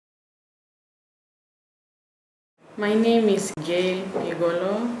My name is Gail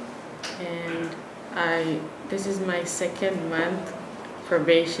and this is my second month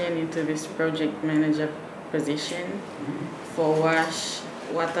probation into this project manager position for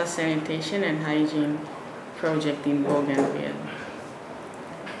water sanitation and hygiene project in Bougainville.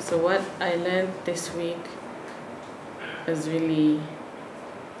 So what I learned this week was really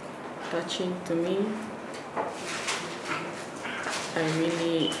touching to me. I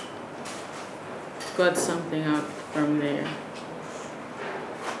really got something out from there.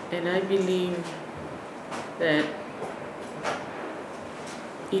 And I believe that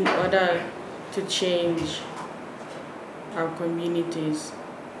in order to change our communities,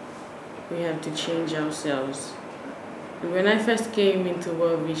 we have to change ourselves. And when I first came into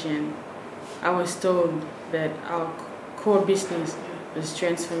World Vision, I was told that our core business was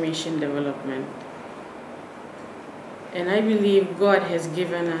transformation development. And I believe God has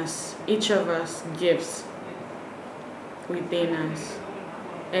given us, each of us, gifts within us.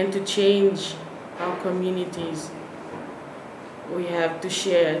 And to change our communities, we have to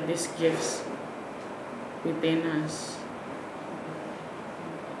share these gifts within us.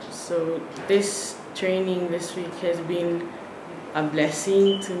 So this training this week has been a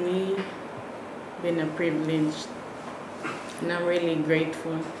blessing to me, been a privilege, and I'm really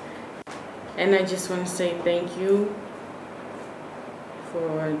grateful. And I just want to say thank you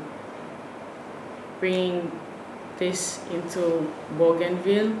for bringing this into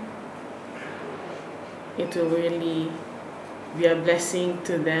Bougainville. It will really be a blessing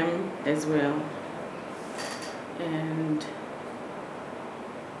to them as well. And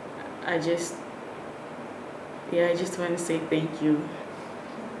I just want to say thank you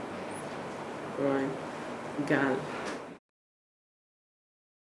for Gail.